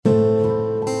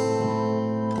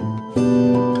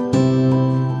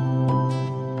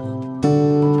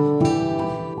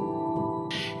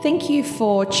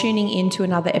for tuning in to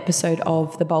another episode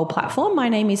of The Bold Platform. My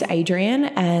name is Adrian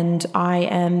and I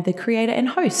am the creator and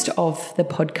host of the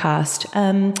podcast.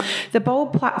 The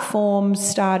Bold Platform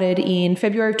started in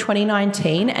February of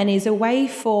 2019 and is a way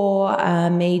for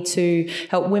me to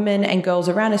help women and girls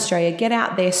around Australia get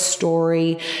out their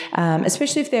story,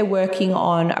 especially if they're working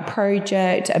on a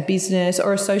project, a business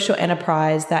or a social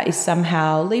enterprise that is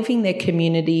somehow leaving their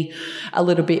community a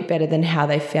little bit better than how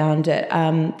they found it.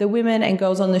 The women and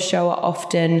girls on the show are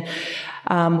often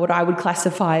what I would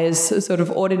classify as sort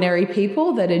of ordinary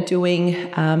people that are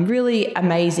doing really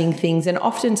amazing things and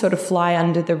often sort of fly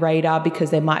under the radar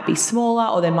because they might be smaller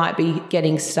or they might be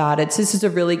getting started. So this is a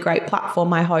really great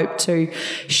platform, I hope, to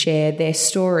share their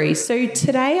stories. So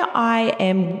today I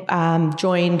am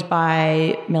joined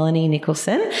by Melanie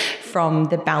Nicholson from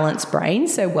The Balanced Brain.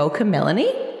 So welcome,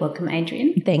 Melanie. Welcome,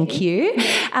 Adrian. Thank you.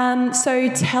 So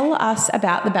tell us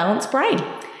about The Balanced Brain.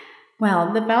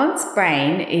 Well, The Balanced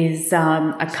Brain is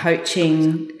a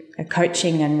coaching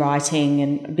and writing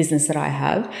and business that I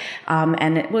have.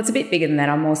 It's a bit bigger than that.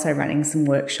 I'm also running some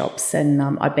workshops and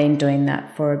I've been doing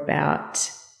that for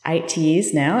about 8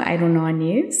 years now, 8 or 9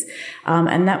 years.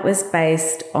 And that was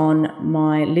based on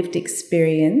my lived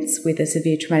experience with a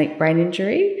severe traumatic brain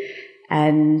injury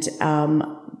and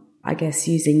I guess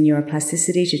using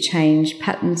neuroplasticity to change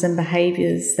patterns and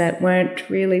behaviours that weren't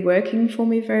really working for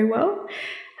me very well.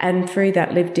 And through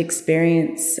that lived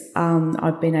experience,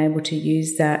 I've been able to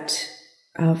use that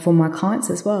for my clients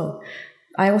as well.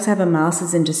 I also have a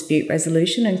master's in dispute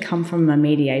resolution and come from a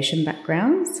mediation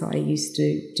background. So I used to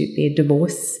be a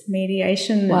divorce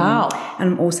mediation. Wow.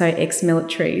 And I'm also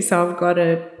ex-military. So I've got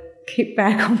a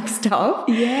kickback on stuff.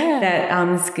 Yeah.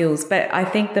 That skills. But I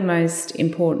think the most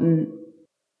important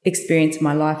experience in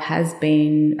my life has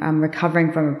been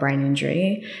recovering from a brain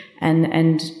injury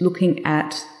and looking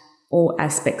at all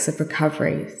aspects of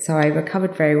recovery. So I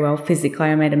recovered very well physically.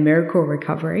 I made a miracle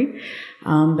recovery.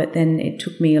 But then it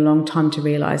took me a long time to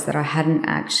realise that I hadn't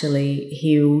actually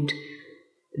healed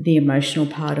the emotional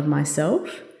part of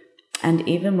myself. And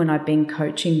even when I've been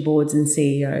coaching boards and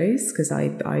CEOs, because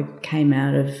I came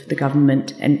out of the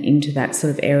government and into that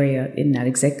sort of area, in that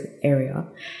exec area,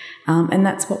 and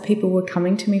that's what people were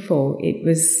coming to me for. It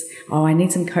was, I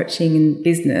need some coaching in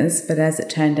business. But as it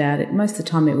turned out, most of the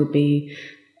time it would be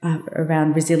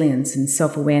around resilience and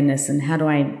self-awareness and how do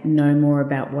I know more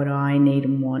about what I need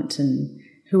and want and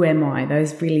who am I?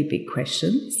 Those really big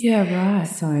questions. Yeah, right.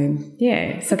 So,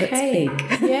 yeah, so okay.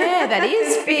 That's big. Yeah, that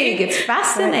is big. It's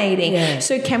fascinating. Yeah.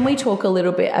 So can we talk a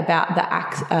little bit about the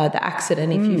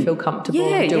accident if you feel comfortable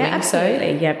doing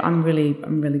absolutely. so? Yeah, I'm really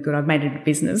good. I've made it a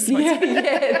business.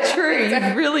 Yeah, true.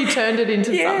 You've really turned it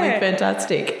into something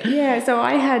fantastic. Yeah, so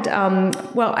I had, I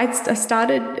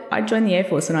joined the Air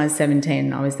Force when I was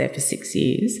 17. I was there for 6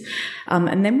 years.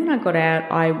 And then when I got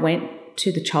out, I went to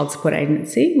the Child Support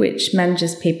Agency, which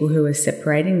manages people who are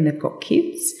separating and they've got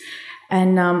kids.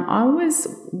 And I was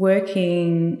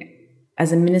working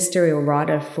as a ministerial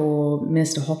writer for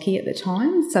Minister Hockey at the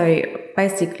time, so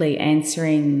basically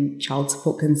answering child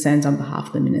support concerns on behalf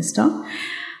of the minister.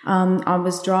 I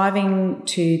was driving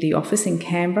to the office in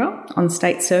Canberra on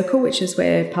State Circle, which is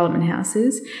where Parliament House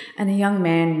is, and a young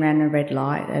man ran a red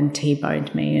light and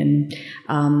T-boned me. And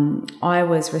I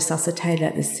was resuscitated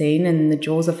at the scene, and the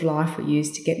jaws of life were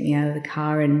used to get me out of the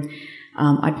car. And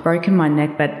I'd broken my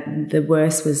neck, but the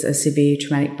worst was a severe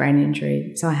traumatic brain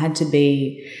injury. So I had to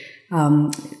be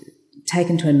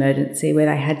taken to emergency where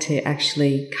they had to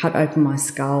actually cut open my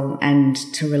skull and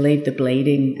to relieve the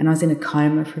bleeding. And I was in a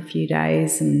coma for a few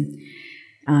days and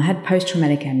I had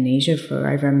post-traumatic amnesia for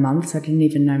over a month, so I didn't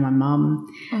even know my mum.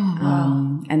 Oh,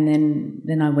 wow. And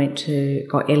then I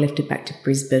got airlifted back to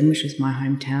Brisbane, which was my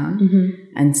hometown,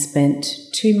 and spent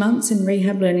 2 months in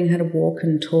rehab learning how to walk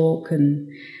and talk and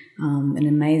an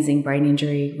amazing brain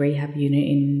injury rehab unit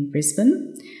in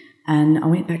Brisbane. And I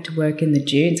went back to work in the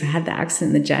June. So I had the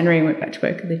accident in the January and went back to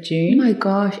work in the June. Oh my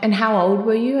gosh. And how old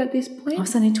were you at this point? I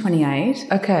was only 28.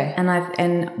 Okay.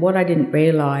 And what I didn't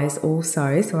realise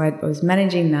also, so I was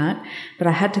managing that, but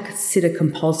I had to consider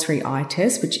compulsory eye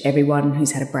tests, which everyone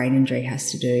who's had a brain injury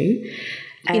has to do.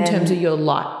 In terms of your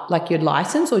your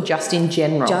license or just in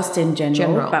general? Just in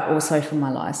general, but also for my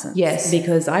license. Yes.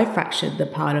 Because I fractured the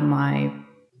part of my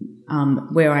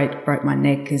where I broke my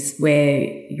neck is where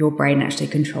your brain actually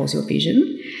controls your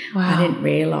vision. Wow. I didn't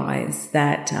realise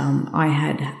that I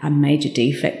had a major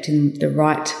defect in the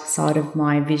right side of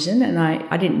my vision, and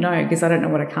I didn't know because I don't know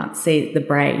what I can't see. The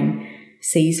brain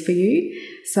sees for you.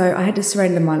 So I had to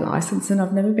surrender my licence and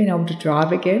I've never been able to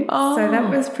drive again. Oh. So that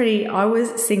was I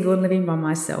was single and living by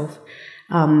myself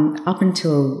up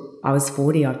until I was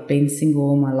 40. I've been single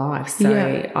all my life. So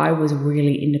I was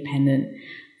really independent.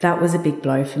 That was a big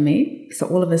blow for me. So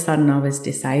all of a sudden I was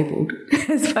disabled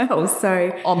as well.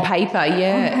 So on paper,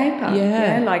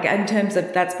 yeah. Like in terms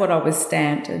of, that's what I was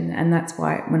stamped, and that's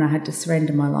why when I had to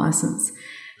surrender my license.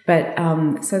 But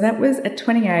so that was at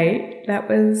 28. That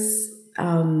was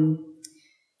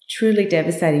truly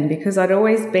devastating because I'd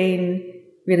always been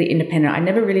really independent. I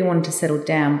never really wanted to settle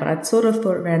down, but I'd sort of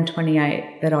thought around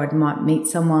 28 that I might meet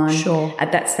someone. Sure.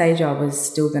 At that stage, I was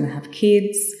still going to have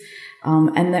kids,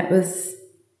 and that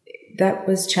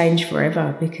was changed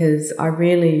forever because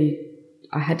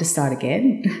I had to start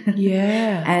again.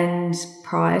 Yeah. And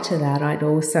prior to that, I'd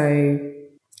also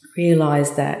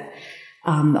realised that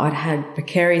I'd had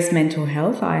precarious mental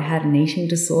health. I had an eating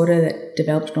disorder that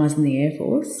developed when I was in the Air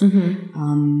Force.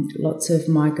 Mm-hmm. Lots of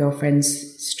my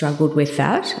girlfriends struggled with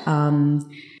that.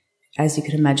 As you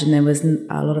can imagine, there was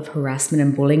a lot of harassment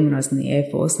and bullying when I was in the Air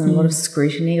Force, and a lot of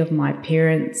scrutiny of my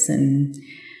appearance. And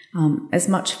as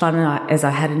much fun as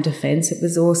I had in defence, it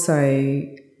was also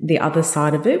the other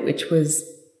side of it, which was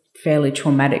fairly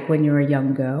traumatic when you're a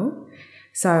young girl.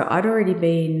 So I'd already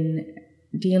been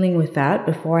dealing with that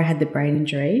before I had the brain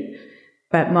injury.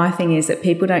 But my thing is that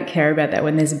people don't care about that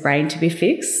when there's a brain to be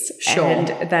fixed. Sure.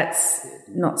 And that's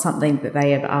not something that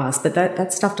they ever ask. But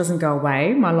that stuff doesn't go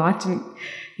away. My life didn't,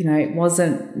 it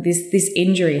wasn't, this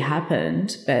injury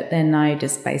happened, but then I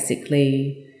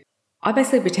basically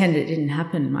pretended it didn't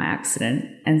happen in my accident.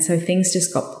 And so things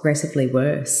just got progressively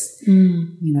worse,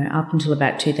 up until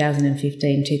about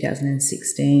 2015,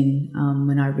 2016,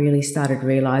 when I really started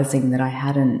realising that I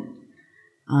hadn't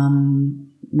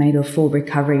made a full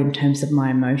recovery in terms of my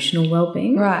emotional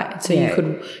well-being. Right. So you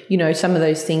could, some of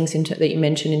those things that you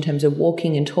mentioned in terms of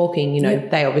walking and talking,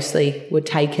 they obviously were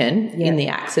taken in the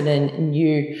accident, and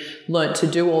you learnt to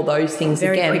do all those things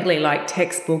very quickly, like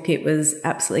textbook. It was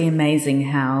absolutely amazing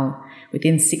how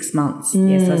within 6 months,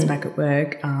 yes, I was back at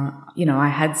work. I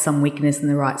had some weakness in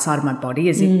the right side of my body,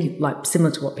 as if like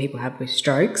similar to what people have with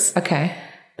strokes. Okay.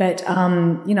 But,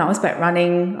 I was back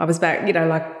running. I was back,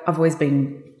 like I've always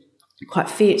been quite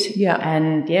fit. Yeah.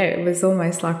 And, it was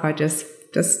almost like I just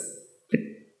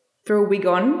threw a wig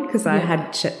on because I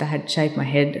had shaved my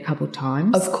head a couple of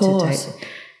times. Of course.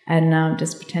 And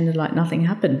just pretended like nothing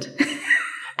happened.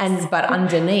 But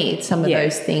underneath some of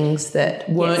those things that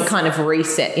weren't kind of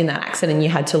reset in that accident, you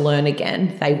had to learn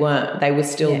again. They were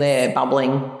still there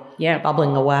bubbling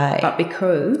away. But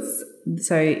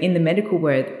so in the medical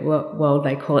world,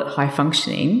 they call it high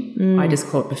functioning. I just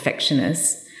call it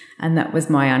perfectionist. And that was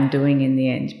my undoing in the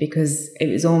end, because it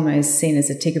was almost seen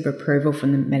as a tick of approval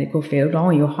from the medical field.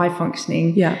 Oh, you're high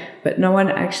functioning. Yeah. But no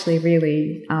one actually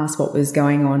really asked what was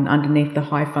going on underneath the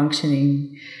high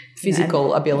functioning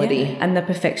physical ability. Yeah. And the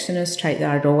perfectionist trait that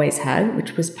I'd always had,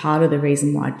 which was part of the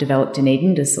reason why I developed an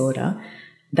eating disorder,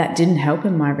 that didn't help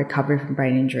in my recovery from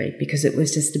brain injury, because it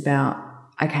was just about,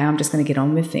 okay, I'm just going to get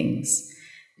on with things.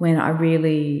 When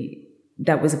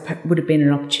that would have been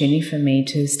an opportunity for me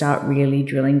to start really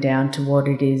drilling down to what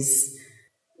it is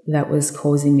that was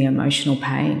causing me emotional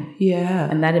pain. Yeah.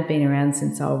 And that had been around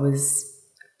since I was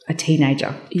a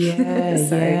teenager.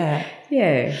 Yeah,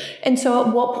 Yeah. And so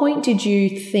at what point did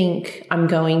you think, I'm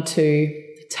going to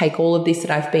take all of this that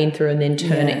I've been through and then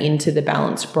turn it into the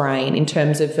balanced brain in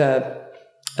terms of a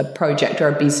project or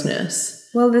a business?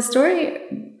 Well, the story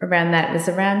around that was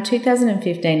around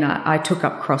 2015. I took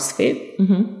up CrossFit.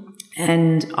 Mm-hmm.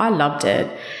 And I loved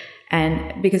it.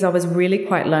 And because I was really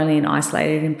quite lonely and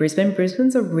isolated in Brisbane.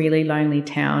 Brisbane's a really lonely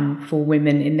town for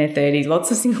women in their 30s,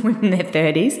 lots of single women in their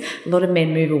 30s. A lot of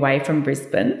men move away from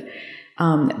Brisbane.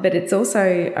 But it's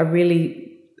also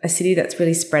a city that's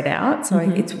really spread out. So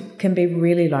it can be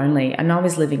really lonely. And I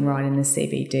was living right in the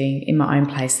CBD in my own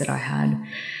place that I had.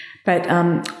 But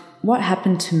what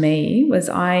happened to me was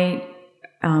I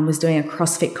was doing a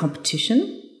CrossFit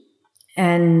competition,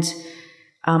 and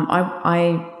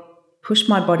I pushed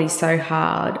my body so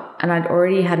hard, and I'd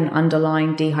already had an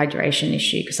underlying dehydration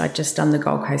issue because I'd just done the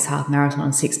Gold Coast Half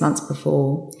Marathon 6 months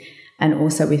before. And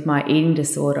also with my eating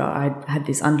disorder, I had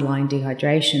this underlying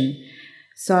dehydration.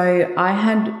 So I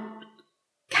had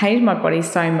caved my body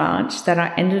so much that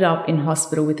I ended up in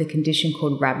hospital with a condition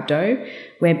called rhabdo,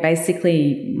 where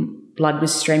basically blood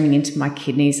was streaming into my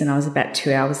kidneys, and I was about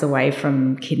 2 hours away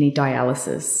from kidney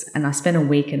dialysis. And I spent a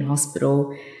week in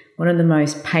hospital. One of the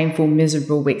most painful,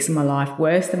 miserable weeks of my life,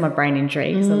 worse than my brain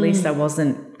injury, because at least I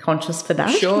wasn't conscious for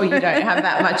that. Sure, you don't have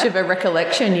that much of a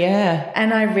recollection, yeah.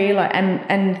 And I realised,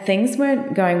 and things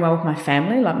weren't going well with my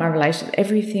family, like my relationship,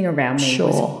 everything around me.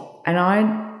 Sure.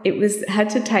 Had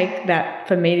to take that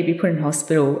for me to be put in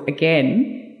hospital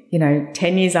again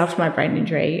 10 years after my brain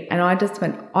injury. And I just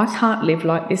went, I can't live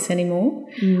like this anymore.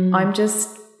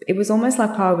 It was almost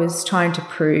like I was trying to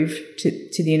prove to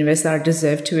the universe that I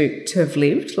deserved to have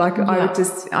lived. Like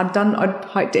I'd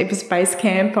hiked Everest Base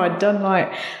Camp.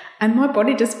 And my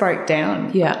body just broke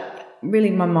down. Yeah.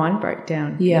 Really, my mind broke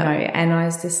down. Yeah. And I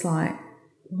was just like,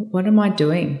 what am I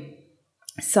doing?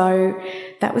 So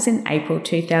that was in April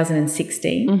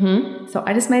 2016. So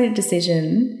I just made a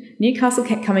decision. Newcastle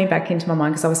kept coming back into my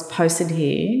mind because I was posted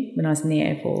here when I was in the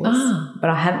Air Force, but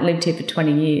I hadn't lived here for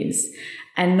 20 years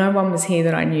and no one was here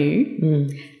that I knew.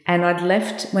 And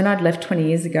when I'd left 20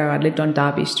 years ago, I'd lived on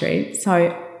Derby Street. So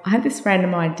I had this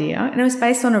random idea and it was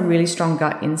based on a really strong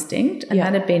gut instinct and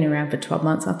that had been around for 12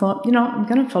 months. I thought, I'm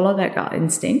going to follow that gut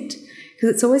instinct because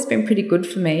it's always been pretty good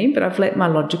for me, but I've let my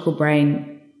logical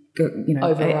brain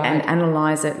override and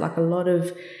analyse it like a lot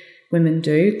of women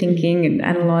do, thinking and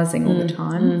analysing all the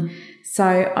time.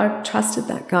 So I trusted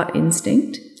that gut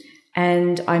instinct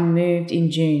and I moved in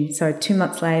June. So 2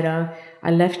 months later,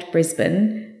 I left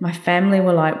Brisbane. My family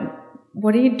were like,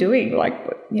 what are you doing? Like,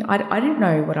 I didn't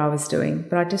know what I was doing,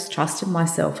 but I just trusted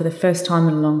myself for the first time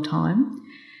in a long time.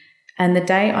 And the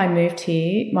day I moved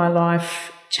here, my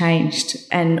life changed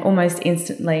and almost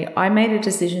instantly I made a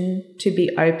decision to be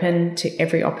open to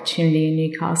every opportunity in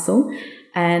Newcastle.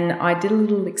 And I did a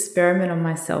little experiment on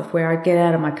myself where I get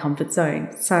out of my comfort zone.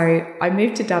 So I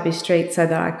moved to Derby Street so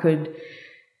that I could,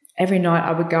 every night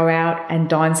I would go out and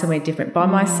dine somewhere different by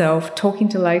myself, talking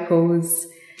to locals.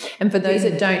 And for those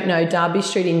that don't know, Derby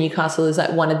Street in Newcastle is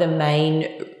like one of the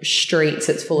main streets.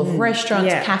 It's full of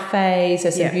restaurants, cafes,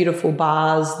 there's some beautiful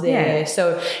bars there. Yeah.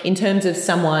 So in terms of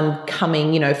someone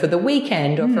coming, for the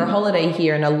weekend or for a holiday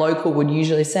here, and a local would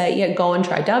usually say, go and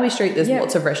try Derby Street. There's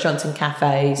lots of restaurants and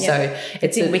cafes. So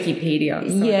it's in Wikipedia.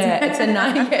 So it's a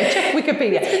nice, check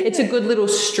Wikipedia. It's a good little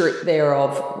strip there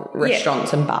of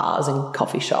restaurants and bars and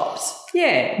coffee shops.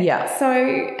 Yeah. So,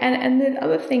 and the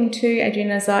other thing too,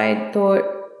 Adrienne, is I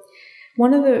thought,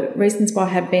 one of the reasons why I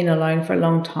had been alone for a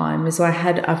long time is I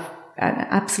had an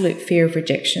absolute fear of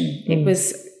rejection. It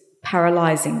was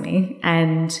paralysing me,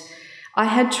 and I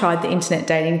had tried the internet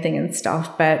dating thing and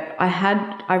stuff, but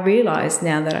I realised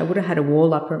now that I would have had a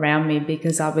wall up around me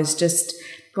because I was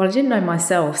I didn't know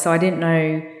myself, so I didn't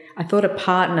know. I thought a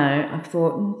partner,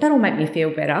 that'll make me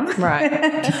feel better.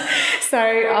 Right. So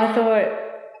I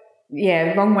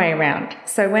thought, wrong way around.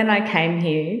 So when I came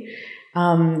here,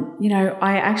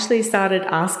 I actually started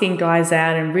asking guys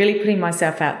out and really putting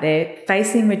myself out there,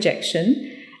 facing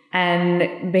rejection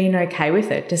and being okay with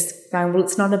it, just going, well,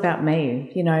 it's not about me,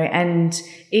 and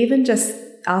even just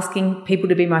asking people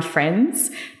to be my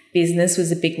friends. Business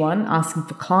was a big one, asking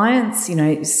for clients,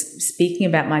 speaking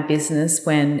about my business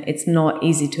when it's not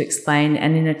easy to explain,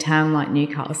 and in a town like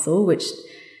Newcastle, which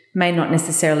may not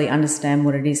necessarily understand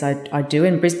what it is I do.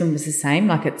 And Brisbane was the same,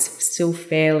 like it's still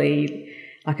fairly...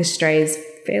 Like Australia's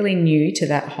fairly new to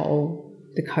that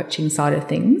the coaching side of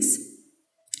things.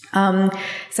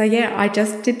 I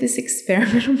just did this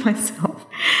experiment on myself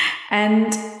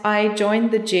and I joined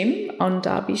the gym on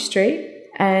Derby Street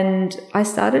and I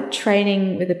started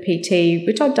training with a PT,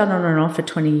 which I'd done on and off for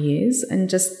 20 years. And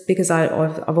just because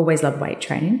I've always loved weight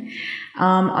training,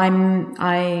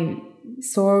 I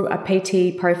saw a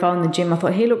PT profile in the gym. I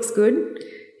thought, he looks good.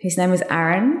 His name was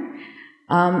Aaron.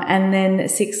 And then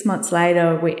 6 months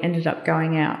later, we ended up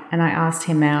going out and I asked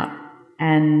him out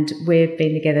and we've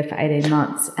been together for 18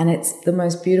 months and it's the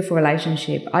most beautiful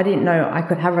relationship. I didn't know I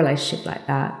could have a relationship like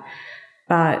that,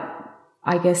 but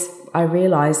I guess I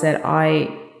realised that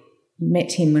I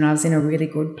met him when I was in a really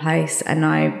good place and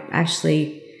I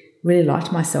actually really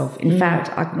liked myself. In fact,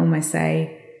 I can almost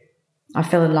say I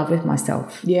fell in love with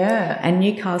myself. Yeah. And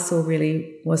Newcastle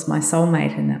really was my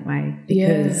soulmate in that way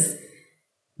because...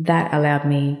 that allowed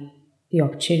me the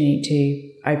opportunity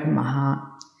to open my heart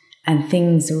and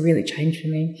things really changed for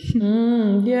me.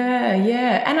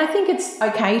 Yeah. And I think it's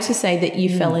okay to say that you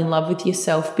fell in love with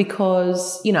yourself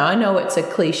because, I know it's a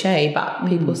cliche, but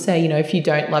people say, if you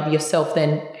don't love yourself,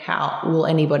 then how will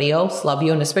anybody else love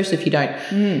you? And especially if you don't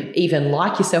even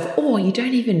like yourself or you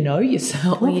don't even know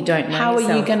yourself. Or you don't know how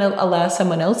yourself. Are you going to allow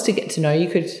someone else to get to know you?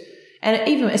 And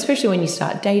even especially when you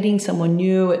start dating someone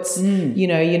new, it's,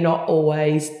 you're not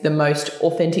always the most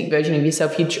authentic version of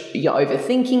yourself. You're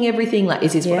overthinking everything. Like,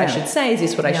 is this what I should say? Is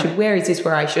this what I should wear? Is this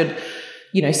where I should,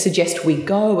 suggest we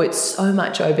go? It's so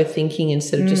much overthinking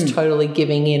instead of just totally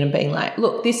giving in and being like,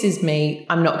 look, this is me.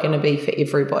 I'm not going to be for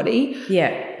everybody. Yeah.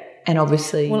 And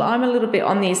obviously... Well, I'm a little bit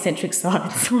on the eccentric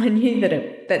side, so I knew that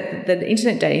the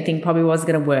internet dating thing probably wasn't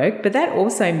going to work. But that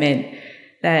also meant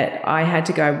that I had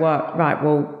to go,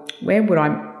 where would I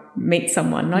meet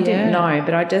someone. I didn't know,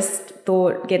 but I just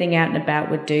thought getting out and about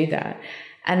would do that.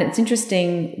 And it's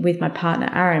interesting with my partner,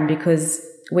 Aaron, because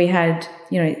we had,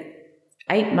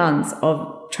 8 months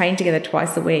of training together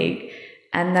twice a week.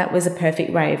 And that was a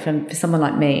perfect way for someone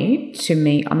like me to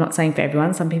meet. I'm not saying for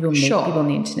everyone. Some people meet people on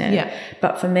the internet. Yeah.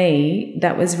 But for me,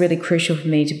 that was really crucial for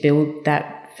me to build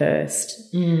that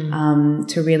first,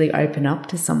 to really open up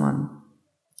to someone.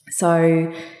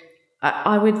 So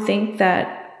I would think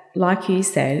that, like you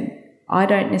said, I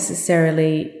don't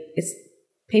necessarily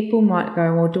 – people might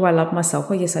go, well, do I love myself?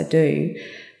 Well, yes, I do.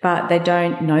 But they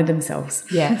don't know themselves.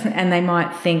 Yeah. And they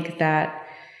might think that,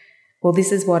 well,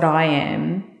 this is what I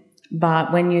am.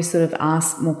 But when you sort of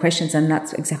ask more questions, and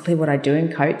that's exactly what I do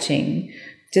in coaching,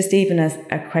 just even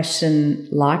a question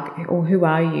like, or who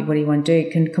are you? What do you want to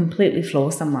do? Can completely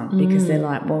floor someone because they're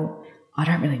like, well, I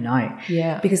don't really know.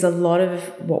 Yeah. Because a lot of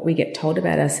what we get told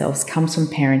about ourselves comes from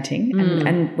parenting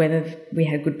and whether we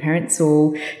had good parents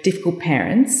or difficult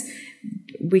parents,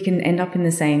 we can end up in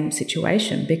the same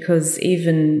situation because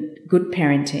even good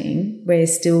parenting, we're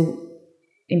still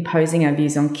imposing our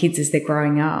views on kids as they're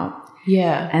growing up.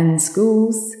 Yeah. And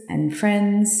schools and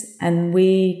friends, and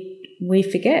we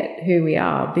forget who we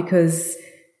are because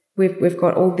we've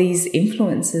got all these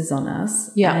influences on us.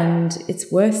 Yeah. And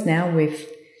it's worse now with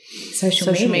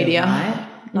social media. Right?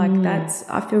 Like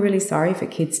I feel really sorry for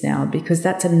kids now because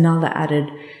that's another added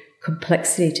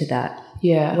complexity to that.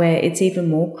 Yeah. Where it's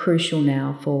even more crucial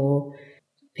now for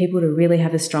people to really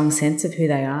have a strong sense of who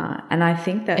they are. And I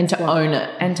think that's and to own it.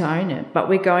 And to own it. But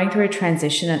we're going through a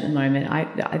transition at the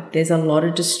moment. There's a lot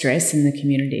of distress in the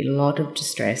community, a lot of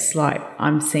distress. Like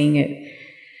I'm seeing it,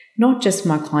 not just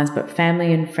my clients, but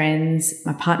family and friends.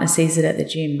 My partner sees it at the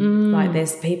gym. Like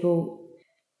there's people,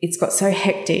 it's got so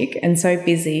hectic and so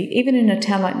busy. Even in a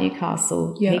town like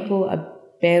Newcastle, people are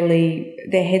barely,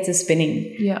 their heads are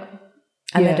spinning. Yeah.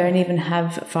 And they don't even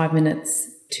have 5 minutes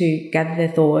to gather their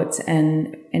thoughts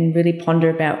and really ponder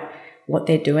about what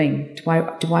they're doing. Do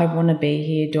I want to be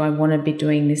here? Do I want to be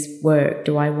doing this work?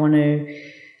 Do I want to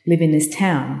live in this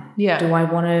town? Yeah. Do I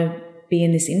want to be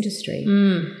in this industry?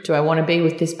 Do I want to be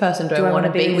with this person? Do I want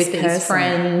to be with these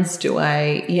friends? Do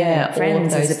I? Yeah, friends all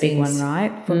of those is a big one,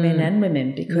 right? For men and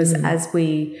women, because as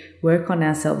we work on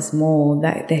ourselves more,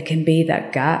 that there can be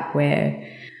that gap where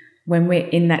when we're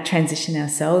in that transition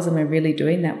ourselves and we're really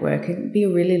doing that work, it can be a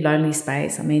really lonely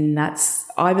space. I mean,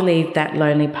 I believe that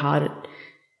lonely part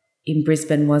in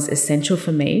Brisbane was essential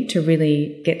for me to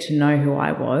really get to know who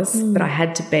I was, but I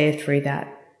had to bear through that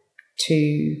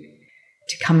to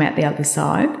come out the other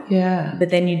side. Yeah. But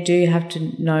then you do have to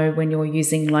know when you're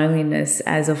using loneliness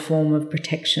as a form of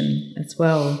protection as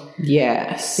well.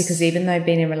 Yes. Because even though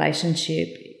being in a relationship,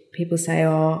 people say,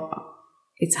 oh,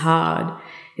 it's hard.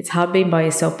 It's hard being by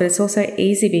yourself, but it's also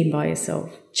easy being by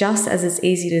yourself. Just as it's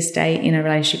easy to stay in a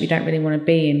relationship you don't really want to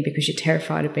be in because you're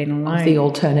terrified of being alone. The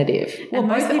alternative. Well,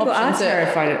 most people are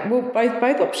terrified. Well,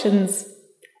 both options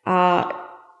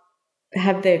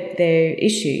have their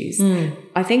issues.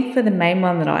 I think for the main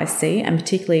one that I see, and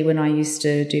particularly when I used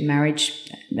to do marriage,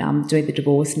 doing the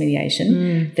divorce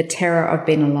mediation, the terror of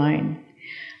being alone.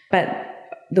 But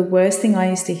the worst thing I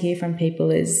used to hear from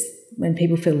people is when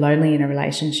people feel lonely in a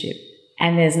relationship.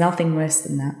 And there's nothing worse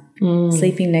than that.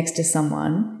 Sleeping next to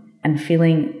someone and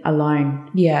feeling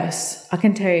alone. Yes. I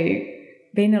can tell you,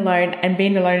 being alone in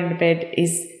the bed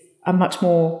is a much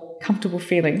more comfortable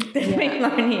feeling than being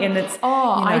lonely. And it's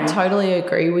I totally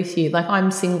agree with you. Like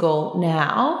I'm single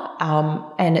now,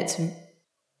 and it's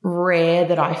rare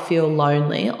that I feel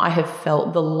lonely. I have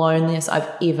felt the loneliest I've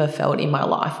ever felt in my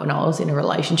life when I was in a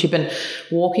relationship and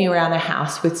walking around a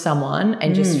house with someone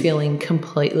and just feeling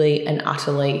completely and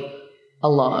utterly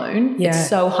alone. Yeah. It's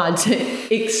so hard to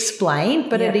explain,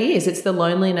 but it is. It's the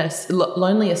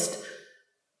loneliest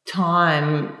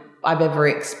time I've ever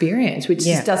experienced, which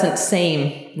just doesn't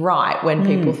seem right when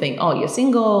people think, oh, you're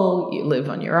single, you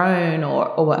live on your own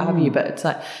or what have you. But it's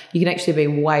like you can actually be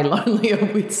way lonelier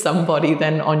with somebody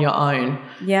than on your own.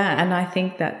 Yeah, and I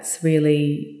think that's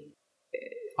really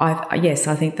I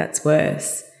think that's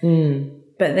worse.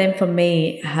 But then for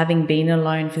me, having been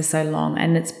alone for so long,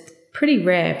 and it's pretty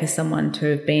rare for someone to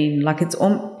have been like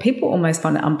people almost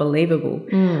find it unbelievable.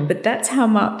 But that's how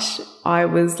much I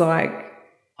was like,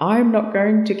 I'm not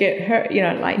going to get hurt,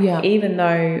 even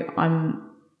though I'm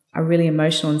a really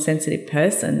emotional and sensitive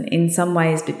person in some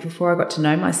ways, but before I got to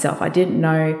know myself, I didn't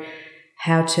know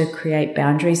how to create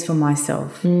boundaries for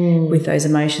myself with those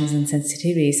emotions and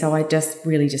sensitivity. So I just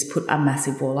put a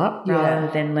massive wall up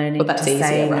rather than learning to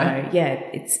say no. Yeah,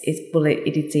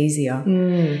 it's easier.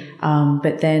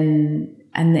 But then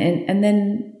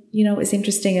you know, it's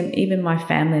interesting. And even my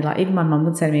family, like even my mum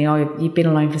would say to me, oh, you've been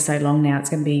alone for so long now, it's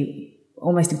going to be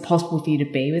almost impossible for you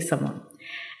to be with someone.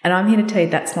 And I'm here to tell you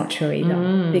that's not true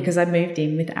either, because I moved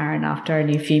in with Aaron after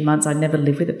only a few months. I'd never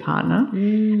lived with a partner,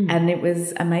 and it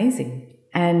was amazing.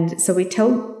 And so we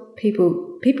tell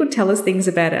people tell us things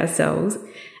about ourselves,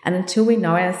 and until we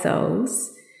know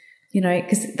ourselves, you know,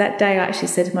 because that day I actually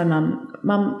said to my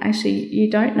mum, actually, you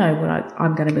don't know what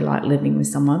I'm going to be like living with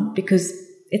someone, because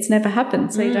it's never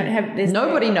happened. So you don't have...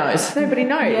 Nobody knows. Nobody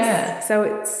knows. Yeah. So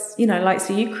it's, you know, like,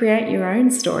 so you create your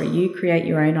own story. You create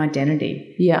your own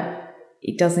identity. Yeah.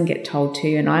 It doesn't get told to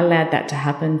you. And I allowed that to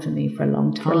happen for me for a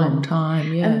long time. For a long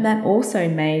time, yeah. And that also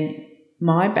made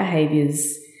my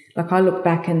behaviours... Like, I look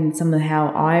back and some of how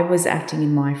I was acting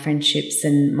in my friendships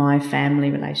and my family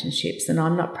relationships, and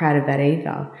I'm not proud of that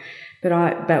either.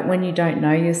 But when you don't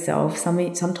know yourself,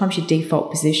 sometimes your default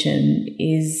position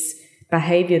is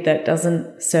behaviour that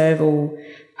doesn't serve or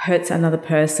hurts another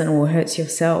person or hurts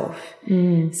yourself.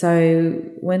 So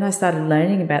when I started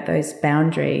learning about those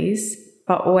boundaries,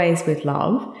 but always with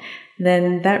love,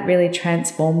 then that really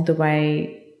transformed the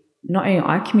way not only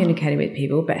I communicated with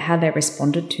people, but how they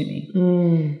responded to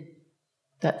me.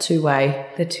 That two-way.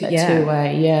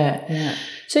 Two-way, yeah.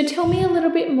 So tell me a little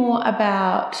bit more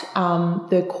about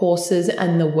the courses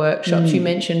and the workshops. You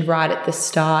mentioned right at the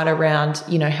start around,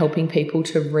 you know, helping people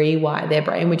to rewire their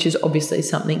brain, which is obviously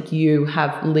something you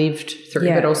have lived through,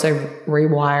 but also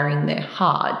rewiring their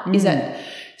heart. Is that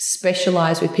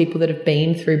specialised with people that have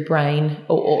been through brain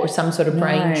or some sort of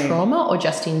brain trauma, or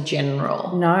just in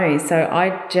general? No. So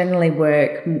I generally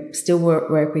still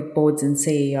work with boards and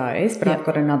CEOs, but I've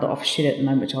got another offshoot at the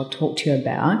moment, which I'll talk to you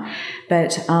about.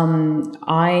 But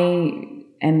I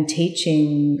am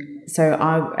teaching. So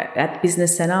at the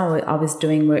Business Centre, I was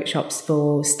doing workshops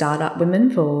for startup women,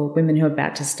 for women who are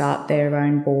about to start their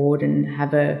own board and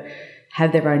have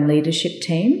their own leadership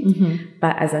team.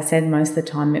 But as I said, most of the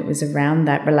time it was around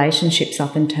that relationships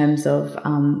up in terms of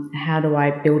how do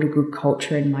I build a good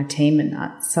culture in my team and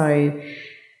that. So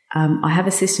I have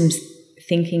a systems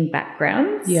thinking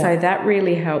background. So that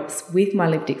really helps with my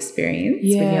lived experience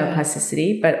with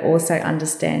neuroplasticity, but also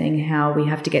understanding how we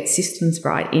have to get systems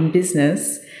right in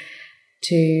business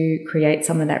to create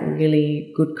some of that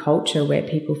really good culture where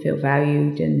people feel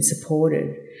valued and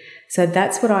supported. So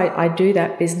that's what I do,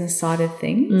 that business side of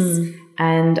things.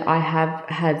 And I have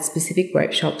had specific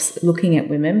workshops looking at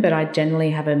women, but I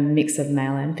generally have a mix of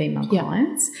male and female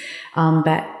clients.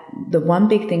 But the one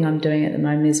big thing I'm doing at the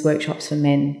moment is workshops for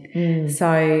men.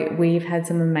 So we've had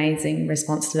some amazing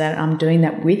response to that. I'm doing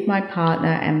that with my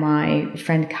partner and my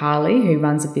friend Carly, who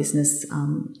runs a business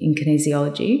in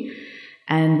kinesiology.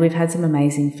 And we've had some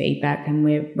amazing feedback, and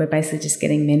we're basically just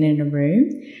getting men in a room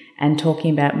and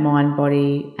talking about mind,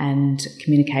 body and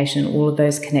communication, all of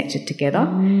those connected together,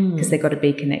 because they've got to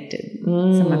be connected.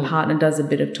 So my partner does a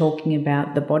bit of talking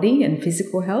about the body and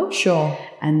physical health. Sure.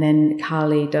 And then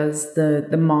Carly does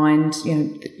the mind, you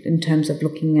know, in terms of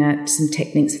looking at some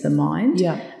techniques for the mind.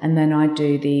 Yeah. And then I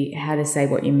do the how to say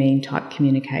what you mean type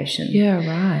communication. Yeah,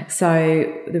 right.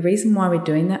 So the reason why we're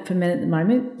doing that for men at the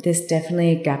moment, there's definitely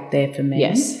a gap there for men.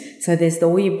 Yes. So there's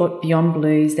all your Beyond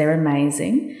Blues, they're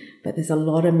amazing. But there's a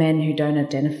lot of men who don't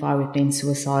identify with being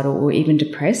suicidal or even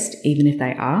depressed, even if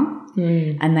they are,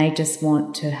 and they just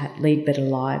want to lead better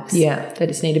lives. Yeah, they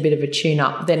just need a bit of a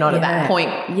tune-up. They're not at that point,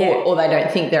 or they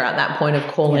don't think they're at that point of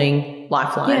calling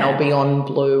Lifeline or Beyond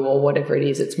Blue or whatever it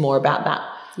is. It's more about that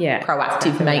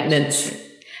proactive maintenance.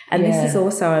 And this is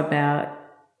also about...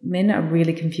 Men are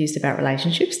really confused about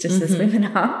relationships, just as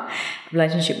women are.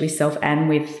 Relationship with self and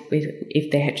with if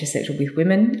they're heterosexual with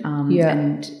women,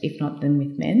 and if not, then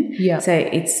with men. Yeah. So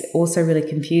it's also really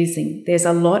confusing. There's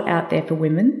a lot out there for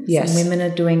women. Yes. Some women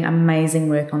are doing amazing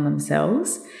work on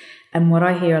themselves. And what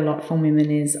I hear a lot from women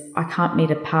is, I can't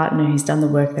meet a partner who's done the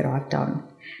work that I've done.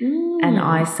 And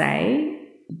I say,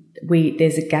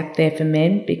 there's a gap there for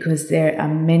men, because there are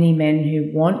many men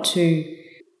who want to,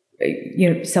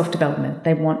 self-development.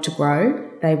 They want to grow.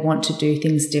 They want to do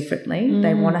things differently.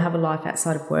 They want to have a life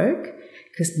outside of work,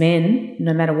 because men,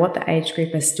 no matter what the age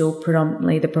group, are still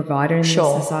predominantly the provider in this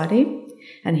society.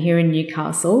 And here in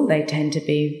Newcastle, they tend to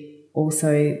be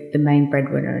also the main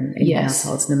breadwinner in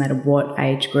households, no matter what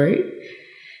age group.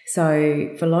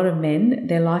 So for a lot of men,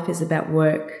 their life is about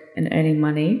work and earning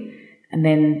money, and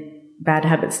then bad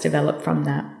habits develop from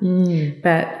that.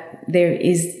 But there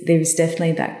is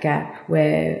definitely that gap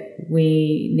where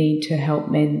we need to help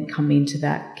men come into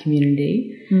that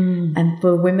community, and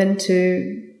for women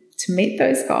to meet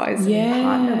those guys and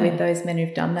partner with those men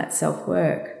who've done that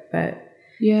self-work. But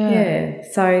Yeah.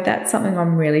 So that's something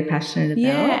I'm really passionate about.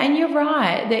 Yeah, and you're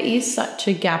right. There is such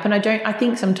a gap. And I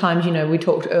think sometimes, we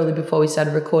talked early before we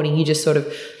started recording, you just sort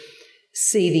of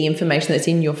see the information that's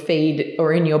in your feed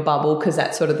or in your bubble because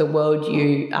that's sort of the world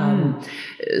you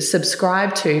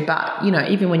subscribe to. But,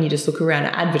 even when you just look around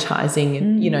at advertising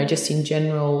and, just in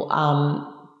general,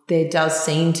 there does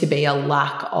seem to be a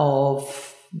lack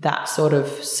of that sort of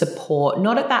support,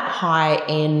 not at that high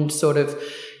end sort of,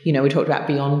 we talked about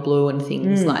Beyond Blue and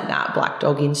things like that, Black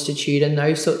Dog Institute and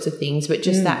those sorts of things, but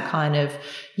just that kind of,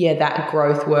 that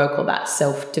growth work or that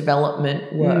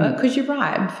self-development work. Because you're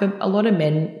right, for a lot of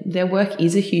men, their work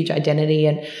is a huge identity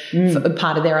and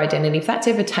part of their identity. If that's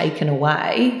ever taken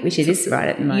away, which it is right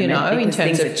at the moment, in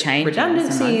terms of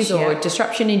redundancies so or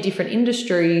disruption in different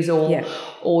industries or,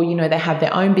 they have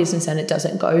their own business and it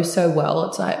doesn't go so well,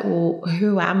 it's like, well,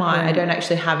 who am I? I don't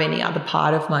actually have any other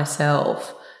part of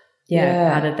myself.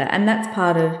 Yeah, part of that. And that's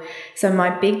part of, so my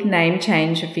big name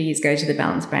change a few years ago to the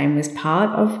Balanced Brain was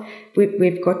part of,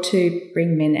 we've got to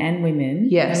bring men and women.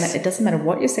 Yes. It doesn't matter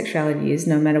what your sexuality is,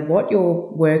 no matter what you're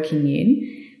working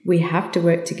in, we have to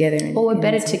work together. We're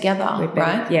better together,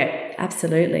 right? Yeah,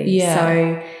 absolutely. Yeah.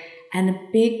 So, and a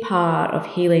big part of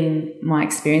healing my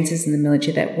experiences in the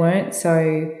military that weren't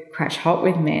so crash hot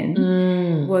with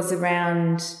men was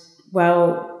around,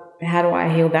 how do I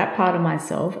heal that part of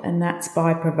myself? And that's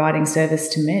by providing service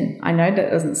to men. I know that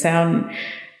doesn't sound,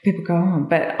 people go on,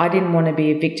 but I didn't want to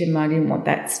be a victim. I didn't want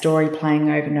that story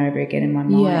playing over and over again in my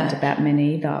mind about men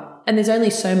either. And there's only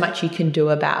so much you can do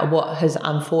about what has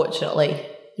unfortunately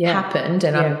happened.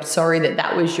 And I'm sorry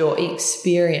that was your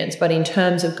experience. But in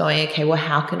terms of going, okay, well,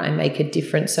 how can I make a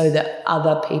difference so that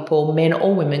other people, men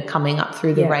or women coming up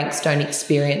through the ranks don't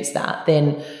experience that,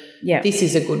 then this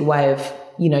is a good way of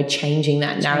changing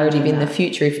that narrative in the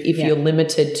future if you're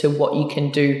limited to what you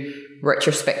can do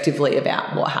retrospectively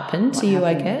about what happened to you,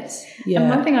 I guess. Yeah. And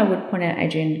one thing I would point out,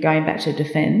 Adrian, going back to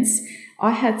defence, I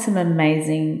had some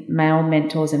amazing male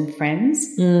mentors and friends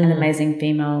and amazing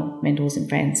female mentors and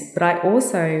friends, but I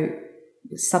also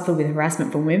suffered with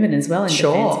harassment from women as well in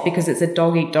defence because it's a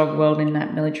dog-eat-dog world in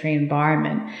that military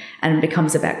environment and it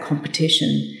becomes about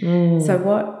competition.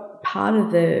 So part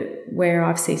of where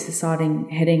I see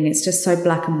society heading, it's just so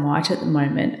black and white at the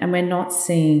moment and we're not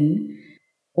seeing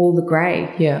all the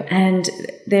grey. Yeah. And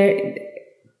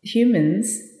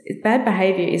humans, bad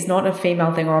behaviour is not a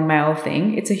female thing or a male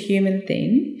thing, it's a human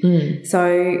thing.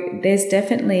 So there's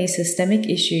definitely systemic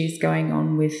issues going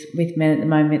on with men at the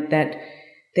moment that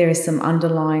there is some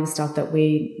underlying stuff that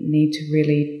we need to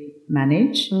really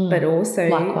manage, but also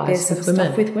there's some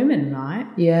stuff with women, right?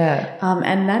 Yeah.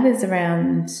 And that is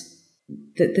around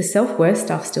the self-worth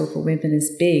stuff still for women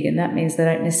is big, and that means they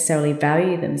don't necessarily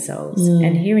value themselves.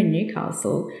 And here in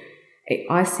Newcastle,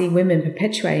 I see women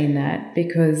perpetuating that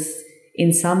because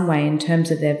in some way in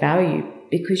terms of their value,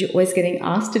 because you're always getting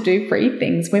asked to do free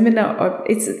things. Women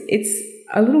it's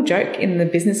a little joke in the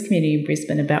business community in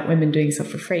Brisbane about women doing stuff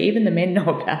for free. Even the men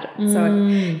know about it.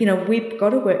 So, we've got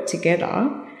to work together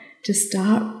to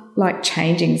start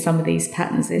changing some of these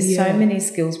patterns. There's so many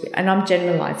skills, and I'm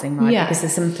generalising, right? Because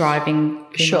there's some thriving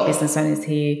business owners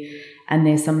here, and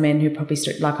there's some men who probably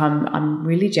I'm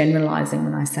really generalising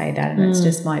when I say that, and it's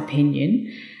just my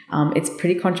opinion. It's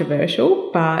pretty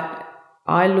controversial, but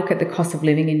I look at the cost of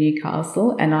living in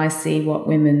Newcastle and I see what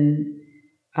women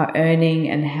are earning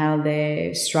and how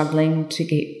they're struggling to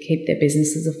keep their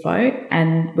businesses afloat,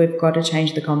 and we've got to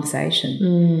change the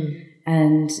conversation.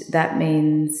 And that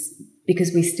means,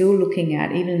 because we're still looking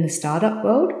at, even in the startup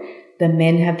world, the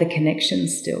men have the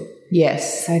connections still.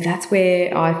 Yes. So that's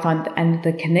where I find, and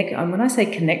and when I say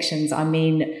connections, I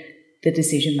mean the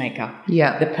decision maker.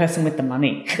 Yeah. The person with the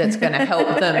money. That's going to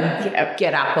help them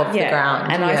get up off the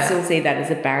ground. And I still see that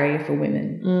as a barrier for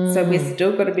women. So we've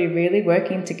still got to be really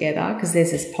working together, because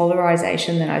there's this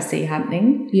polarisation that I see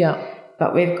happening. Yeah.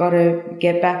 But we've got to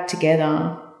get back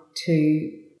together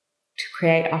to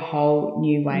create a whole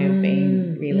new way of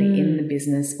being really in the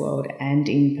business world and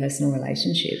in personal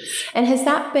relationships. And has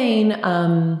that been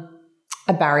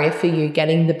a barrier for you,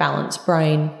 getting the Balanced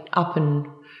Brain up and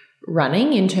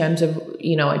running, in terms of,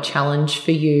 a challenge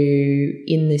for you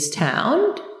in this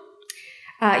town?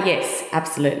 Yes,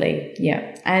 absolutely.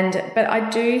 Yeah. But I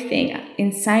do think,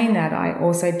 in saying that, I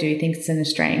also do think it's an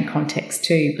Australian context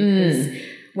too, because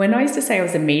when I used to say I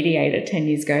was a mediator 10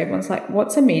 years ago, everyone's like,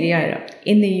 what's a mediator?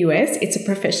 In the US, it's a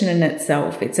profession in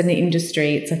itself. It's an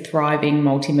industry. It's a thriving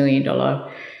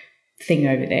multi-million-dollar thing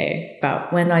over there.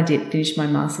 But when I did finish my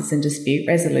Masters in Dispute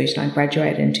Resolution, I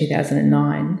graduated in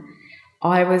 2009,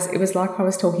 it was like I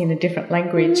was talking in a different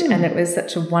language, and it was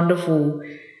such a wonderful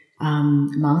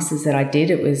masters that I did,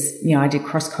 it was, you know, I did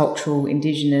cross-cultural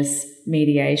Indigenous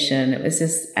mediation. It was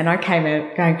just, and I came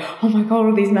out going, oh my God,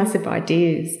 all these massive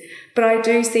ideas. But I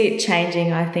do see it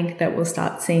changing. I think that we'll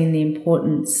start seeing the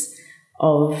importance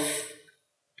of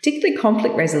particularly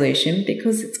conflict resolution,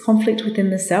 because it's conflict within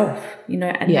the self, you know,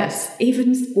 and that's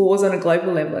even wars on a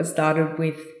global level have started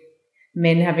with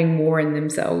men having war in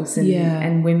themselves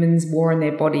and women's war in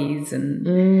their bodies. And,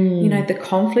 you know, the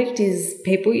conflict is,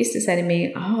 people used to say to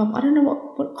me, oh, I don't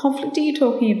know, what conflict are you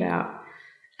talking about?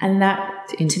 And that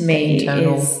to me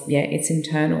internal. is, it's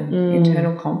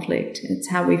internal conflict. It's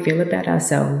how we feel about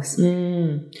ourselves.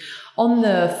 On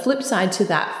the flip side to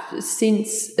that,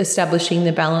 since establishing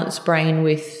the Balanced Brain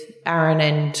with Aaron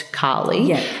and Carly.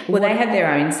 Yeah. Well, they have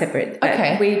their own separate.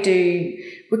 Okay.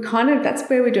 That's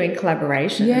where we're doing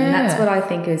collaboration. Yeah. And that's what I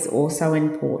think is also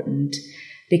important,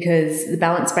 because the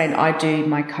Balanced Brain, I do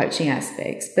my coaching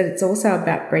aspects, but it's also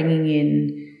about bringing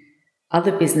in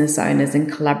other business owners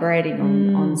and collaborating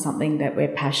on something that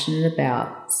we're passionate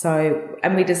about. So,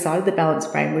 and we decided the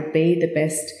Balanced Brain would be the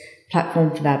best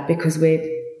platform for that, because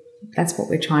that's what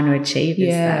we're trying to achieve.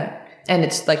 Is that. And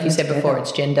it's like you said before,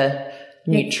 it's gender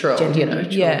neutral, you know.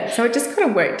 Neutral. Yeah. So it just kind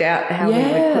of worked out how we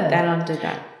would put that under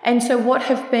that. And so what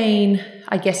have been,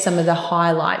 I guess, some of the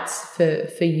highlights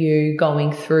for you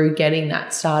going through getting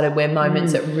that started, where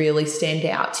moments that really stand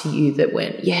out to you that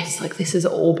went, yes, like this has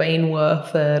all been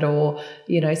worth it, or,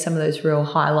 you know, some of those real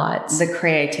highlights? The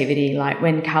creativity, like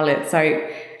when so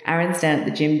Aaron's down at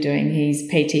the gym doing his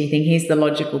PT thing. He's the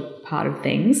logical part of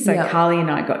things. So Carly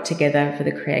and I got together for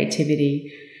the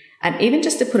creativity. And even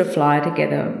just to put a flyer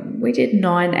together, we did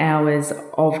 9 hours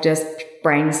of just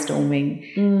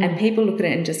brainstorming. And people look at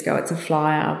it and just go, it's a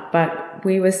flyer. But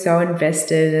we were so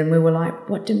invested, and we were like,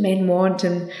 what do men want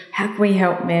and how can we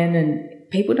help men? And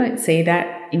people don't see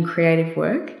that in creative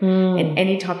work, in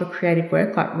any type of creative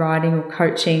work, like writing or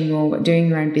coaching or doing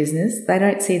your own business. They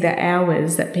don't see the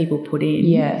hours that people put in.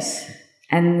 Yes.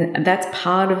 And that's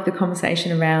part of the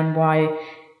conversation around why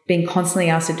being constantly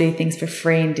asked to do things for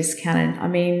free and discounted. I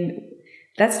mean,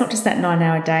 that's not just that 9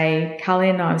 hour day. Carly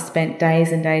and I have spent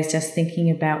days and days just thinking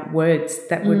about words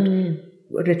that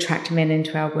would attract men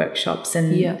into our workshops,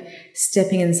 and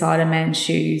stepping inside a man's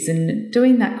shoes and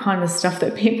doing that kind of stuff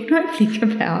that people don't think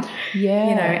about. Yeah.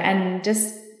 You know, and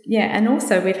just, and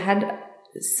also we've had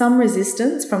some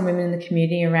resistance from women in the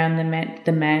community around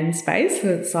the man space. So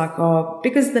it's like,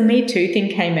 because the Me Too thing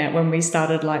came out when we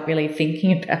started like really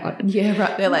thinking about it. Yeah,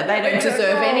 right. They're like, they don't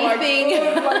deserve anything.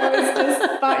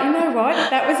 But you know what?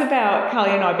 That was about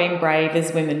Carly and I being brave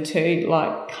as women too,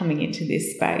 like coming into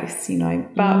this space, you know.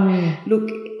 But look,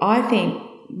 I think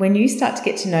when you start to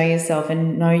get to know yourself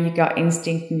and know your gut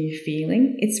instinct and your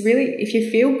feeling, it's really, if you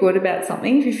feel good about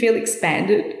something, if you feel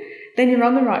expanded, then you're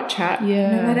on the right track.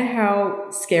 Yeah. No matter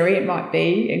how scary it might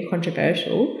be and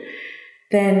controversial,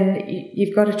 then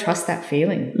you've got to trust that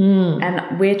feeling.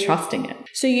 And we're trusting it.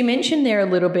 So you mentioned there a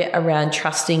little bit around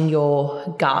trusting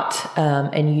your gut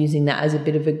and using that as a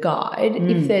bit of a guide.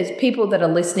 If there's people that are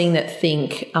listening that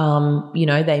think, you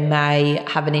know, they may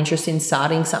have an interest in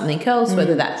starting something else,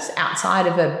 whether that's outside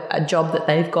of a job that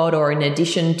they've got or in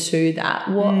addition to that,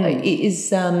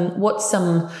 what's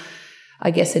some, I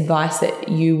guess, advice that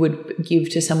you would give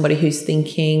to somebody who's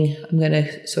thinking, I'm going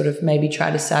to sort of maybe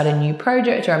try to start a new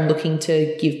project, or I'm looking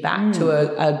to give back to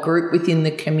a group within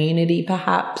the community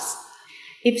perhaps?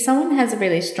 If someone has a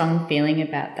really strong feeling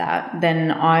about that, then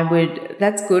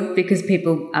that's good, because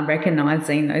people are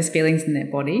recognising those feelings in their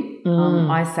body.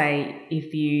 I say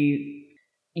if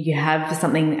you have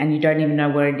something and you don't even know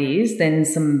what it is, then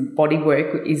some body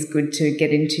work is good to get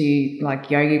into,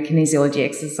 like yoga, kinesiology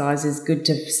exercise is good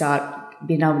to start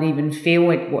being able to even feel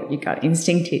what your gut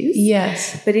instinct is.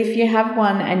 Yes. But if you have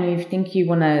one and you think you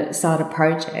want to start a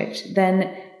project,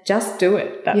 then just do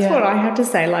it. That's what I have to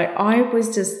say. Like, I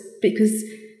was just, because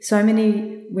so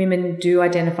many women do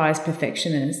identify as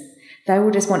perfectionists, they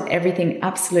will just want everything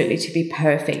absolutely to be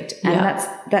perfect. And that's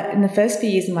that. In the first few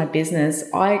years of my business,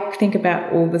 I think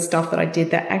about all the stuff that I did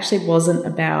that actually wasn't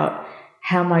about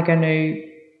how am I going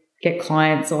to get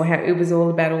clients, or how it was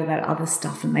all about all that other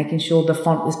stuff and making sure the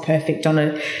font was perfect on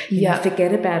it. You know,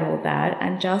 forget about all that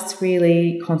and just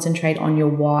really concentrate on your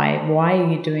why. Why are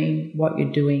you doing what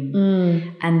you're doing?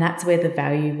 And that's where the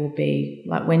value will be.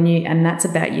 Like and that's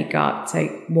about your gut. So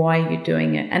why are you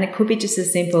doing it? And it could be just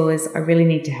as simple as, I really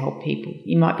need to help people.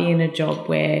 You might be in a job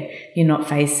where you're not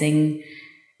facing,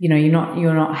 you know,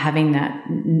 you're not having that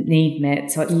need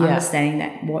met. So it's understanding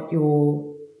that what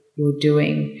you're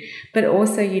doing. But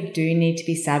also you do need to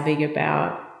be savvy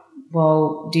about,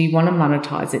 well, do you want to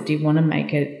monetize it? Do you want to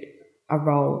make it a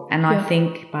role. And I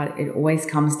think, but it always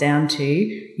comes down to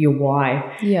your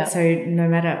why. Yeah. So no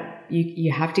matter,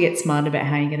 you have to get smart about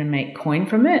how you're going to make coin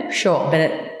from it. Sure.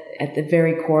 But at the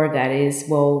very core of that is,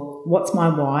 well, what's my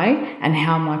why and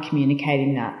how am I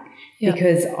communicating that? Yeah.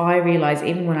 Because I realised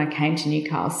even when I came to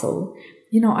Newcastle,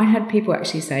 I had people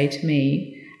actually say to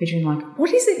me, Adrian, like,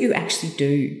 what is it you actually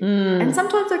do? And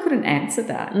sometimes I couldn't answer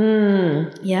that.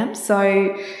 Yeah. So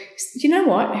you know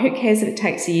what? Who cares if it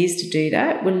takes years to do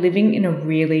that? We're living in a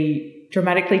really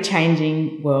dramatically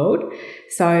changing world.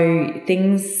 So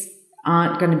things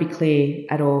aren't going to be clear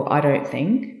at all, I don't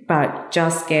think. But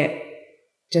just get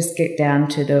down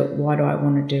to the why do I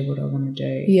want to do what I want to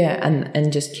do. Yeah,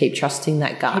 and just keep trusting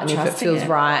that gut. And if it feels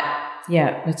right,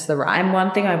 it's the right. And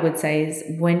one thing I would say is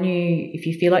if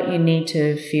you feel like you need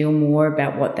to feel more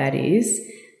about what that is,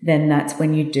 then that's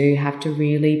when you do have to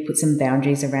really put some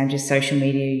boundaries around your social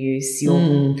media use,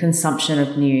 your consumption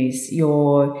of news,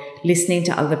 your listening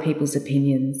to other people's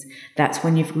opinions. That's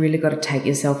when you've really got to take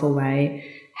yourself away,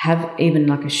 have even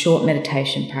like a short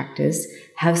meditation practice,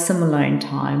 have some alone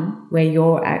time where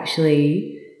you're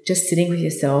actually just sitting with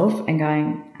yourself and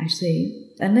going,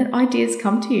 and let ideas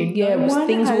come to you. Yeah,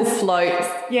 things will float.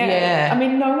 Yeah. I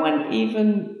mean, no one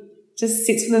even just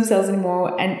sits with themselves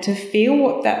anymore, and to feel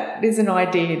what there's an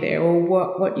idea there or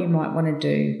what you might want to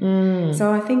do.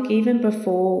 So I think even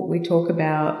before we talk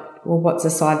about, well, what's a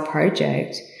side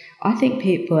project, I think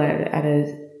people are at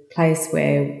a place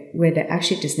where they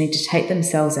actually just need to take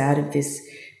themselves out of this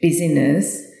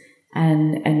busyness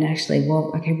and actually,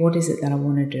 well, okay, what is it that I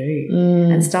want to do?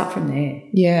 And start from there.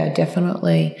 Yeah,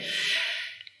 definitely.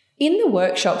 In the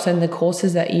workshops and the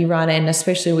courses that you run, and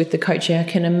especially with the coaching, I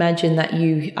can imagine that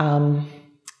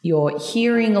you're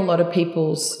hearing a lot of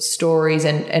people's stories,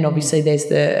 and obviously there's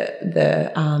the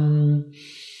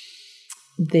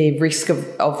risk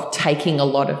of taking a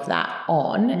lot of that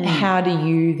on. How do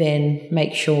you then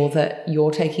make sure that you're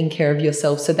taking care of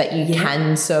yourself so that you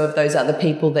can serve those other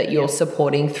people that you're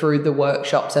supporting through the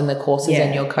workshops and the courses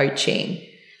and your coaching?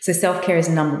 So self-care is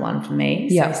number one for me.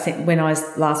 Yeah. So when I was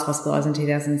last hospitalised in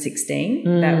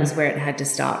 2016, that was where it had to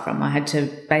start from. I had to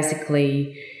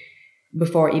basically,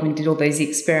 before I even did all those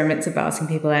experiments of asking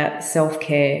people out,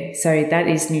 self-care. So that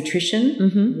is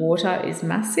nutrition. Water is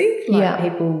massive.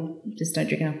 People just don't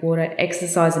drink enough water.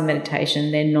 Exercise and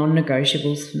meditation, they're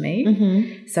non-negotiables for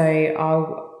me. So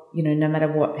I'll, no matter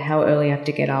how early I have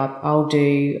to get up,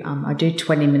 I do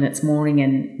 20 minutes morning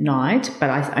and night, but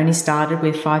I only started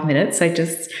with 5 minutes. So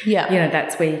just,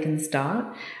 that's where you can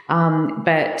start.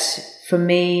 But for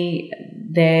me,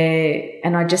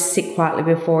 and I just sit quietly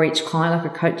before each client,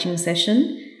 like a coaching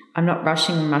session. I'm not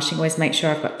rushing, always make sure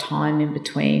I've got time in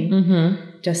between,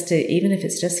 just to, even if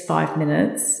it's just 5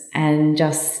 minutes, and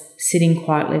just sitting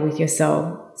quietly with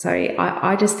yourself. So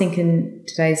I just think in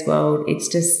today's world, it's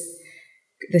just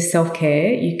the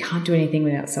self-care. You can't do anything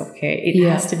without self-care. It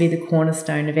has to be the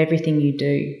cornerstone of everything you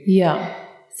do. Yeah.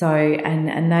 So,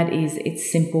 and that is, it's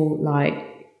simple, like,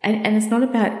 and it's not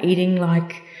about eating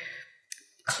like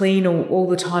clean all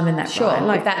the time and that. Sure. Right?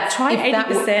 Like try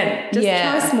 80%. Just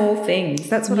try small things.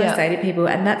 That's what I say to people.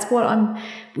 And that's what I'm,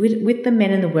 with the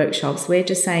men in the workshops, we're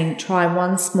just saying try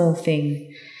one small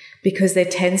thing. Because there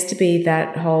tends to be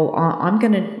that whole, I'm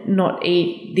going to not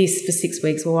eat this for 6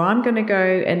 weeks, or I'm going to go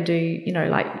and do,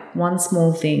 like one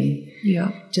small thing. Yeah.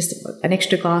 Just an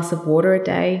extra glass of water a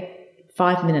day,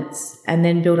 5 minutes, and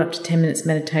then build up to 10 minutes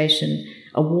meditation,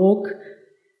 a walk,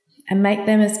 and make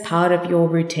them as part of your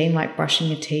routine, like brushing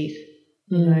your teeth.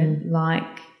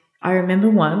 Like I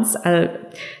remember once,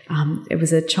 it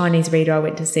was a Chinese reader I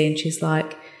went to see, and she's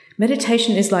like,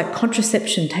 meditation is like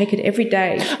contraception. Take it every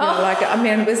day.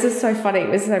 It was just so funny. It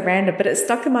was so random, but it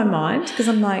stuck in my mind because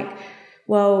I'm like,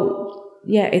 well,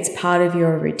 yeah, it's part of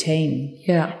your routine.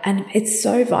 Yeah. And it's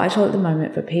so vital at the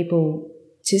moment for people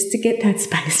just to get that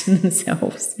space for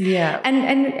themselves. Yeah.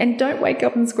 And don't wake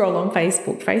up and scroll on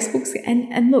Facebook. Facebook's,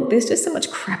 and look, there's just so much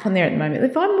crap on there at the moment.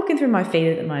 If I'm looking through my feed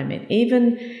at the moment,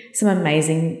 even some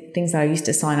amazing things that I used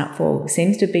to sign up for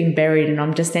seems to have been buried, and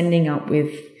I'm just ending up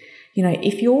with,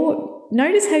 if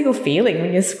notice how you're feeling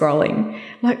when you're scrolling.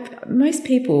 Like most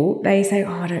people, they say,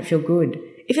 oh, I don't feel good.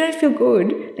 If you don't feel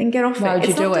good, then get off it.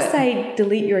 It's not to say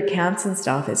delete your accounts and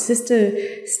stuff. It's just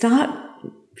to start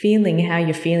feeling how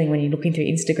you're feeling when you're looking through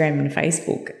Instagram and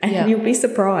Facebook. And you'll be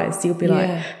surprised. You'll be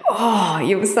like, oh,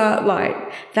 you'll start like,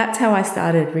 that's how I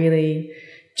started really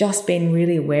just being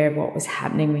really aware of what was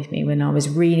happening with me when I was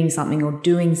reading something or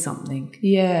doing something.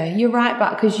 Yeah, you're right,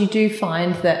 but because you do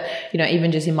find that, you know,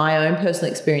 even just in my own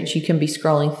personal experience, you can be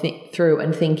scrolling through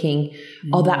and thinking,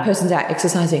 oh, that person's out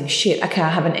exercising. Shit, okay, I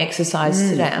haven't exercised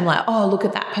today. I'm like, oh, look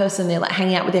at that person. They're like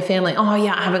hanging out with their family. Oh,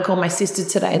 yeah, I haven't called my sister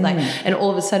today. Like, and all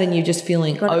of a sudden you're just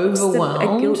feeling overwhelmed.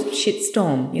 A guilt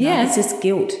shitstorm. You know? It's just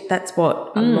guilt. That's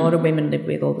what a lot of women live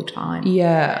with all the time.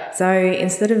 Yeah. So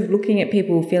instead of looking at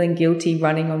people feeling guilty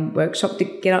running on workshop to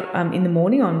get up in the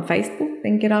morning on Facebook,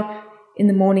 then get up in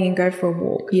the morning and go for a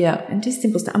walk. Yeah. And just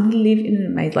simple stuff. I mean, we live in an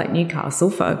amazing, like Newcastle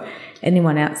for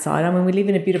anyone outside. I mean, we live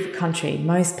in a beautiful country.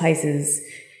 Most places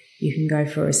you can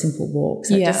go for a simple walk.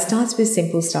 So it just starts with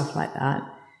simple stuff like that.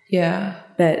 Yeah.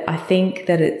 But I think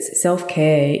that it's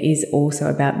self-care is also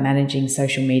about managing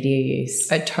social media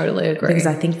use. I totally agree. Because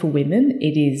I think for women,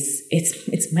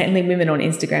 it's mainly women on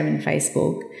Instagram and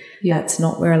Facebook. Yeah. That's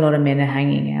not where a lot of men are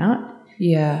hanging out.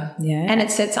 Yeah. Yeah. And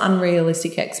it sets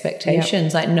unrealistic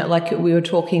expectations. Like we were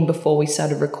talking before we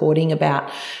started recording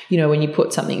about, you know, when you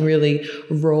put something really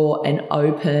raw and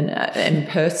open and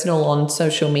personal on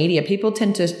social media, people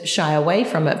tend to shy away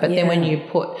from it. But then when you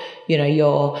put, you know,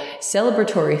 your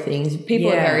celebratory things,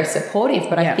 people are very supportive.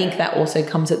 But I think that also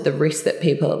comes at the risk that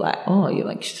people are like, oh, you're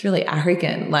like, she's really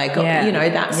arrogant. Like, you know,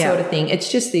 that sort of thing.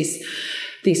 It's just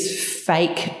this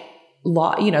fake,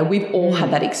 you know, we've all had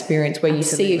that experience where you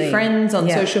see your friends on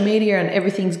social media and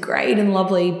everything's great and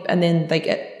lovely, and then they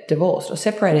get divorced or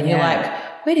separated. And you're like,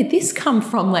 where did this come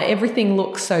from? Like, everything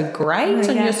looks so great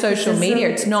on your social media.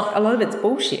 It's not. A lot of it's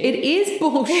bullshit. It is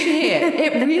bullshit.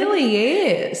 It really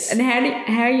is. And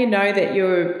how you know that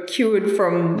you're cured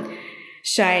from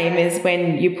shame is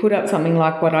when you put up something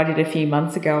like what I did a few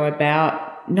months ago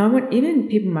about no one, even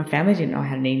people in my family didn't know I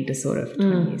had an eating disorder for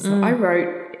 20 years. So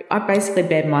I basically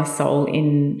bared my soul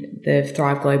in the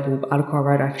Thrive Global article I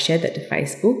wrote. I shared that to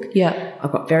Facebook. Yeah. I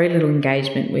got very little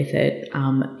engagement with it.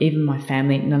 Even my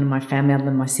family, none of my family other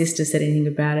than my sister said anything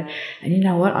about it. And you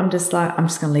know what? I'm just going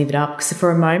to leave it up. Because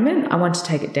for a moment, I want to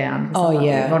take it down.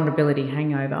 Vulnerability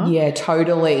hangover. Yeah,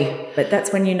 totally. But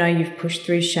that's when you know you've pushed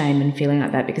through shame and feeling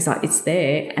like that, because it's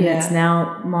there. And it's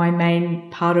now my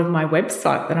main part of my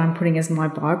website that I'm putting as my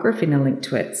biography and a link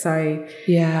to it. So,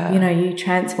 you know, you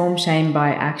transform shame by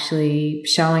actually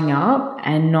showing up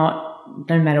and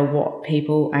no matter what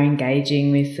people are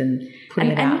engaging with and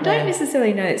you don't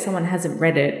necessarily know that someone hasn't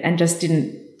read it and just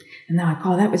didn't, and they're like,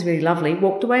 oh, that was really lovely,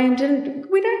 walked away and didn't.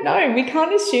 We don't know. We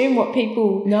can't assume what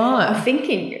people are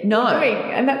thinking, doing,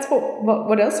 and that's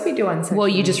what else we do on social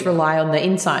media. You just rely on the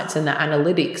insights and the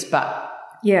analytics, but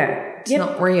it's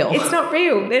not real. It's not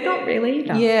real. They're not real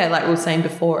either. Yeah, like we were saying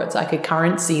before, it's like a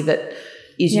currency that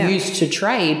is used to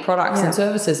trade products and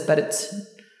services, but it's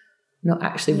not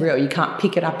actually real. You can't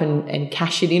pick it up and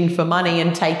cash it in for money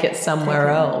and take it somewhere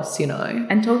else, you know.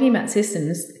 And talking about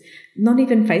systems, not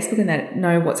even Facebook and that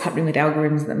know what's happening with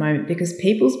algorithms at the moment, because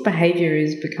people's behaviour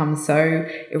has become so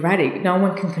erratic. No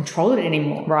one can control it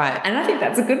anymore. Right. And I think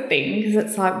that's a good thing, because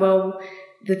it's like, well,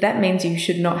 that means you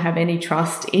should not have any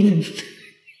trust in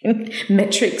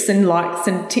metrics and likes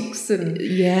and ticks and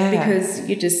because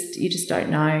you just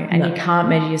don't know, and you can't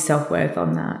measure your self-worth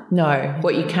on that. No,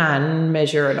 what you can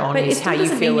measure it on is how you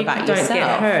feel about yourself. Don't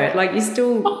get hurt. Like, you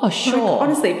still sure. Like,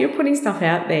 honestly, if you're putting stuff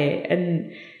out there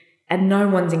and no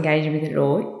one's engaging with it at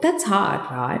all, that's hard,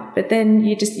 right? But then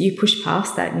you push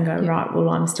past that and go, right, well,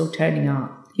 I'm still turning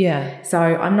up. Yeah. So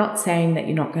I'm not saying that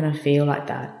you're not going to feel like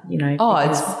that, you know.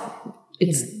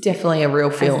 It's definitely a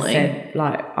real feeling. As I said,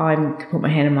 like, I can put my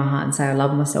hand in my heart and say I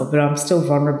love myself, but I'm still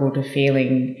vulnerable to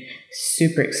feeling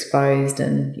super exposed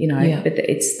and, you know, but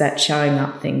it's that showing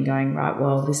up thing, going, right,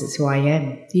 well, this is who I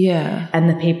am. Yeah.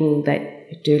 And the people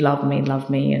that do love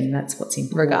me, and that's what's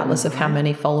important. Regardless of how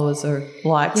many followers or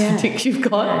likes and ticks you've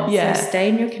got. Yeah. So stay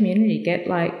in your community.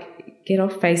 Get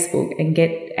off Facebook and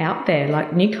get out there.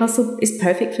 Like, Newcastle is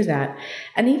perfect for that.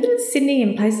 And even in Sydney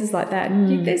and places like that,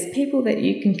 there's people that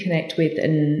you can connect with.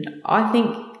 And I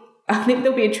think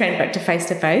there'll be a trend back to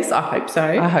face-to-face. I hope so.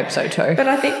 I hope so too. But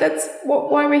I think that's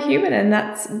why we're human. And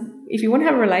that's, if you want to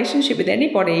have a relationship with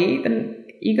anybody, then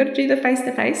you got to do the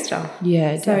face-to-face stuff.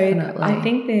 Yeah, definitely. So I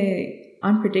think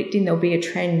I'm predicting there'll be a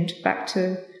trend back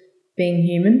to being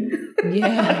human.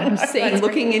 Yeah,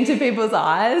 looking into people's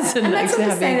eyes and actually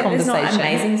having a conversation. There's not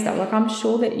amazing stuff. Like, I'm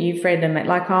sure that you've read them.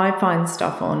 Like, I find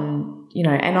stuff on, you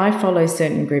know, and I follow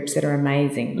certain groups that are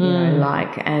amazing, you know,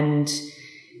 like, and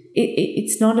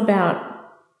it's not about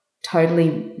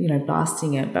totally, you know,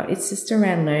 blasting it, but it's just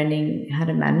around learning how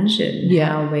to manage it and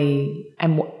how we...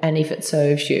 And if it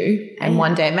serves you. And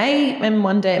one day it may and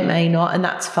one day it may not, and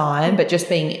that's fine, but just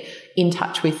being in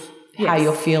touch with how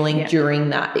you're feeling during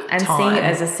that and time. seeing it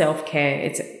as a self-care.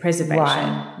 It's preservation.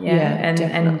 Right. Yeah,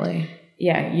 definitely.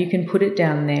 And you can put it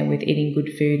down there with eating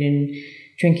good food and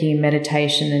drinking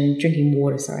meditation and drinking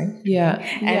water, Yeah.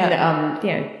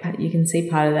 And, you can see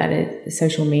part of that is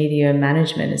social media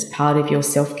management as part of your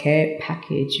self-care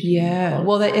package. Yeah.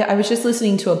 Well, I was just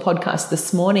listening to a podcast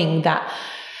this morning that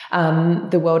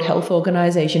the World Health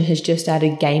Organization has just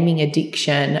added gaming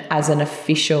addiction as an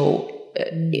official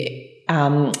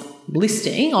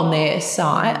listing on their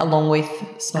site, along with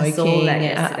smoking. I saw that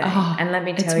yesterday. And let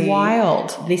me tell you, it's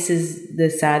wild. This is the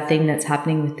sad thing that's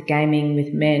happening with the gaming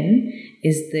with men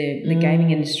is the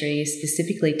gaming industry is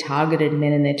specifically targeted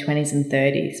men in their 20s and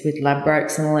 30s with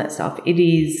Ladbrokes and all that stuff. It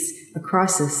is a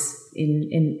crisis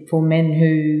for men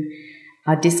who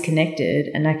are disconnected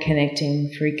and are connecting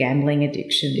through gambling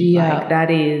addiction. Yeah. Like that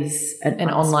is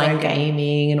and online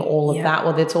gaming and all of that.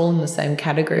 Well, that's all in the same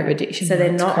category of addiction. So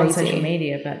they're not on social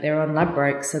media, but they're on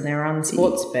Ladbrokes and they're on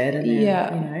Sportsbet and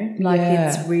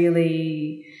it's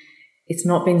really, it's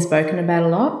not been spoken about a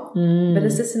lot, but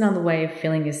it's just another way of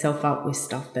filling yourself up with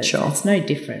stuff that it's no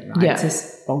different, right? Yeah. It's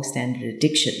just bog standard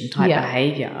addiction type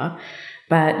behaviour.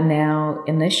 But now,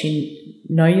 unless you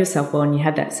know yourself well and you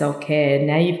have that self-care,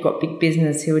 now you've got big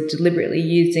business who are deliberately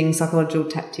using psychological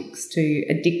tactics to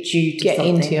addict you to something.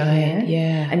 Get into your head,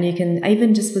 And you can, I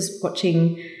even just was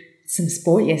watching some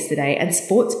sport yesterday and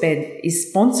Sportsbet is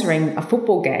sponsoring a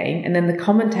football game and then the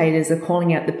commentators are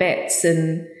calling out the bets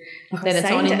and then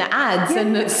it's on in the ads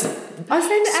and it's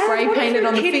spray painted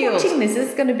on the field. Watching this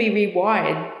is going to be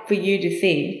rewired for you to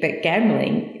think that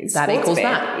gambling that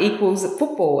equals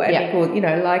football and equals,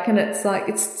 and it's like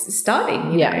it's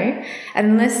starting, you know.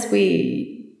 And unless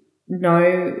we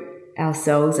know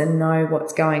ourselves and know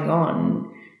what's going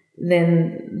on,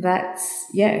 then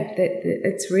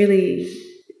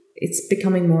it's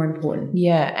becoming more important.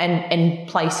 Yeah, and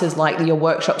places like your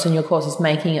workshops and your courses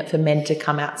making it for men to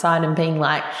come outside and being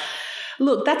like,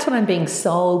 look, that's what I'm being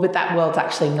sold, but that world's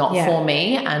actually not for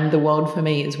me. And the world for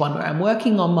me is one where I'm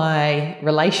working on my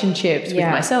relationships with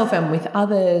myself and with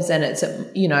others. And it's,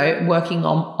 working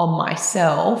on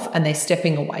myself, and they're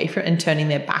stepping away from it and turning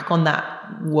their back on that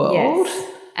world. Yes.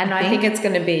 And I think it's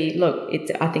going to be,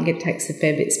 I think it takes a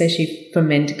fair bit, especially for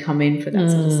men to come in for that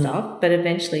sort of stuff. But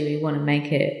eventually we want to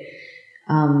make it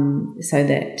so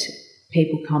that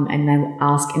people come and they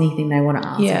ask anything they want to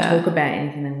ask and talk about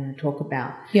anything they want to talk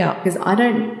about. Yeah. Because I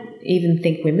don't even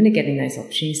think women are getting those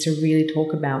opportunities to really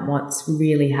talk about what's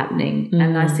really happening.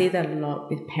 And I see that a lot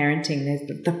with parenting. There's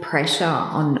the pressure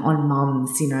on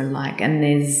mums, and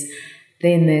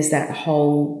there's that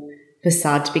whole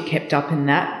facade to be kept up in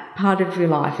that part of your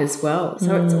life as well.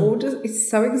 So it's all it's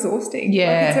so exhausting.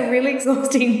 Yeah. It's a really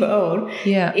exhausting world.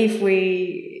 Yeah. If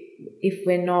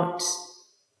we're not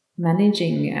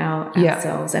managing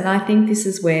ourselves. And I think this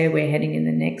is where we're heading in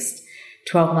the next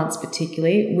 12 months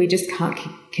particularly. We just can't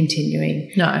keep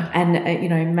continuing. No. And,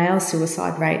 male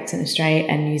suicide rates in Australia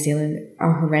and New Zealand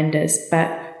are horrendous,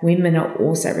 but women are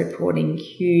also reporting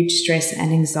huge stress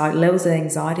and anxiety, levels of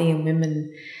anxiety in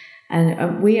women.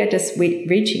 And we are just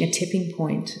reaching a tipping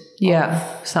point.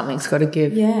 Something's got to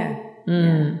give. Yeah.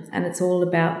 And it's all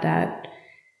about that,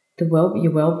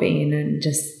 your well-being and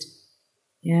just,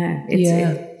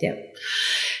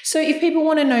 So if people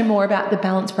want to know more about the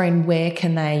Balanced Brain, where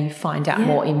can they find out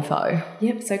more info?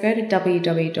 Yep. So go to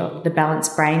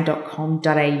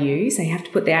www.thebalancedbrain.com.au. So you have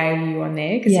to put the AU on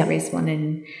there because there is one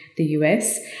in the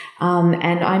US.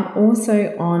 And I'm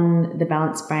also on the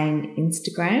Balanced Brain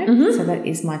Instagram. So that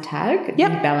is my tag,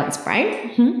 the Balanced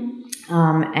Brain.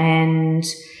 And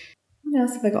what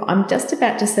else have I got? I'm just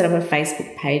about to set up a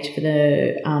Facebook page for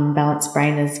the Balanced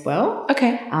Brain as well.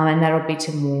 Okay. And that'll be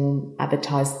to more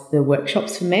advertise the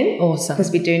workshops for men. Awesome.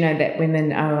 Because we do know that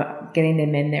women are getting their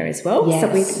men there as well.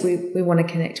 Yes. So we want to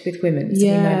connect with women. So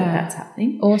we know that that's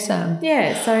happening. Awesome.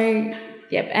 Yeah. So,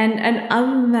 And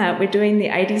other than that, we're doing the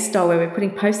 80s style where we're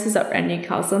putting posters up around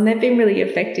Newcastle and they've been really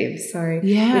effective. So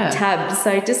with tabs.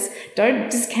 So just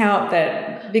don't discount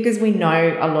that because we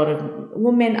know a lot of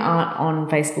men aren't on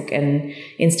Facebook and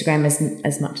Instagram as much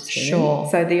as women. Sure.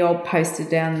 So the old poster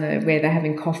down where they're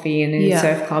having coffee and in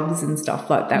surf clubs and stuff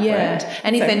like that. Yeah.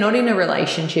 And if they're not in a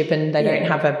relationship and they don't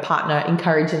have a partner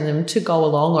encouraging them to go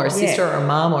along, or a sister or a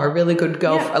mum or a really good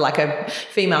girl, like a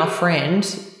female friend,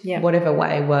 whatever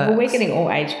way works. Well, we're getting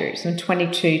all age groups from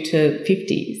 22 to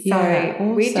 50. So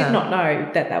awesome. we did not know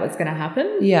that was going to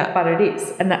happen. Yeah. But it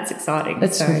is. And that's exciting.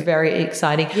 It's very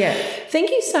exciting. Yeah. Thank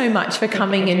you so much for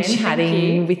coming and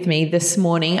chatting with me this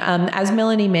morning. As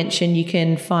Melanie mentioned, you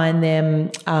can find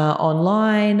them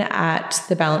online at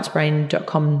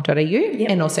thebalancebrain.com.au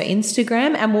and also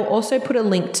Instagram. And we'll also put a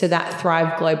link to that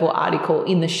Thrive Global article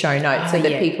in the show notes so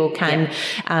that people can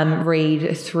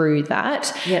read through that.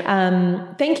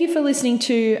 Thank you for listening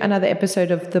to another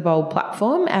episode of The Bold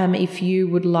Platform. If you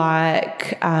would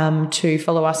like to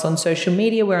follow us on social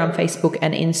media, we're on Facebook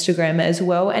and Instagram as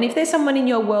well. And if there's someone in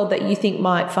your world that you think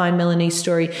might find Melanie's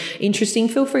story interesting,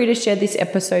 feel free to share this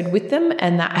episode with them,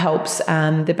 and that helps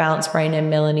the Balanced Brain and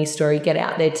Melanie's story get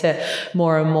out there to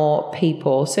more and more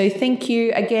people. So thank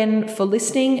you again for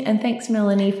listening, and thanks,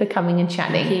 Melanie, for coming and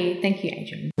chatting. Thank you,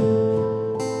 Adrian.